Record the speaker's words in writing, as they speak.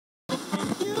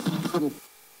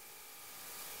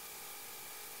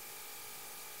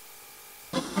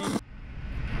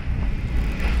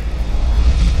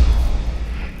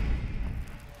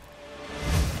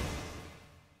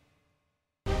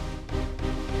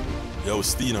Yo,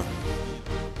 Stina,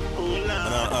 and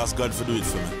I ask God to do it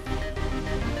for me.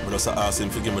 But also ask him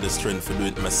to give me the strength to do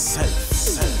it myself.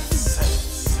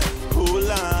 Oh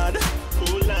Lord,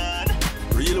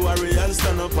 real warriors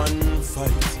stand up and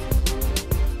fight.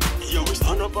 Yo, we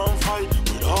stand up and fight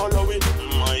with all of it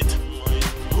might.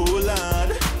 Oh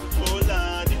Lord,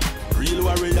 real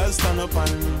warriors stand up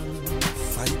and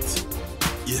fight.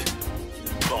 Yeah,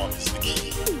 bomb is the key.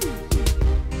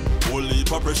 Whole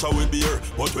heap of pressure we bear,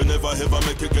 but we never ever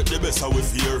make it get the best of we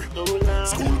fear.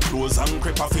 School clothes and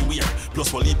crepe fi wear,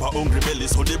 plus whole heap of hungry belly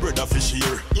so the bread a fish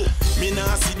here. Me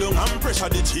nah sit down and pressure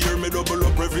the cheer, me double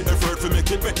up every effort to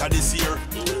make it better this year.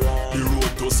 The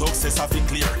road to success a fi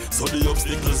clear, so the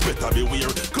obstacles better beware.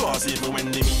 Cause even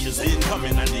when the meals ain't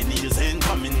coming and the deals ain't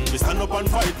coming, we stand up and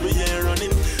fight, we ain't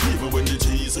running. Even when the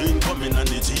cheese ain't coming and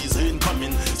the cheese ain't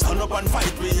coming, stand up and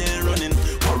fight, we ain't running.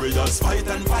 Warriors fight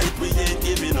and fight, we ain't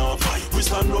giving up. We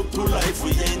stand up to life,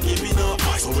 we ain't giving up.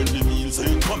 So when the meals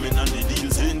ain't coming and the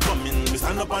deals ain't coming, we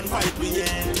stand up and fight, we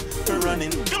ain't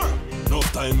running.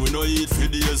 Enough time we no eat for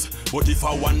days, but if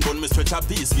I want bun, me stretch a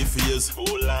piece give fears.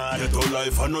 Get our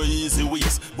life a no easy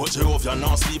ways, but Jehovah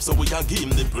not sleep, so we can give him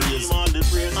the praise.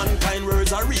 Unkind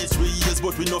words are reach we ears,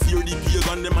 but we no fear the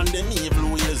pagan them and them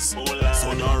evil ways.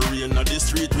 Sun or rain at the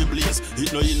street we blaze,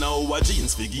 it no in our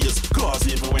jeans figures. Cause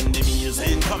even when the meals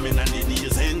ain't coming and the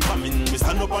deals ain't coming, we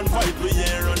stand up and fight, we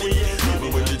ain't running.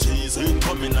 Even when the cheese ain't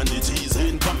coming and the cheese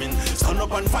ain't coming, stand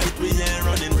up and fight, we ain't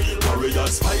running.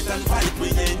 Warriors fight and fight,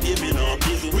 we ain't giving up.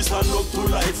 We stand up to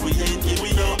life, we ain't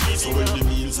giving up. So when the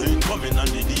meals ain't coming and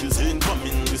the deals ain't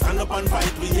coming, we stand up and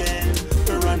fight, we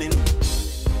ain't running.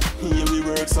 Here we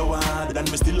work so hard, and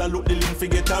we still a look the link to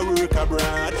get a work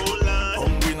abroad.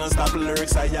 Hungry no stop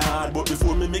lurks a yard, but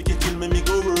before me make it kill me, me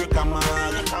go work a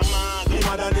man. Me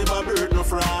mother never birth no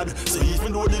fraud, so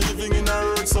even though the living in a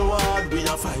earth so hard, we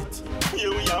a fight. Yeah,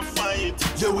 we a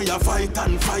fight. Yeah, we a fight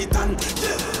and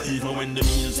yeah. Even when the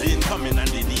meals ain't coming and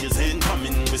the deals ain't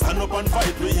coming, we stand up and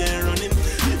fight, we ain't running.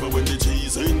 Even when the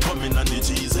cheese ain't coming and the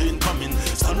cheese ain't coming,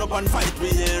 stand up and fight, we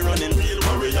ain't running.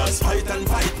 Warriors fight and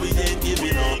fight, we ain't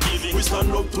giving up. We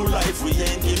stand up to life, we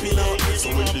ain't giving up. So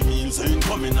when the meals ain't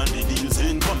coming and the deals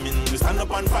ain't coming, we stand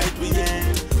up and fight, we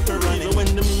ain't running. Even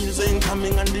when the meals ain't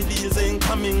coming and the deals ain't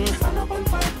coming, stand up and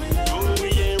fight, we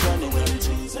ain't running. When the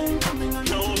cheese ain't coming and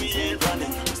no, we ain't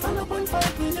running. Stand up and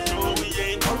fight, we ain't running.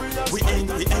 We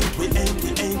ain't, we ain't, we ain't, we ain't, we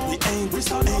ain't, we ain't, we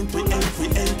stand up, we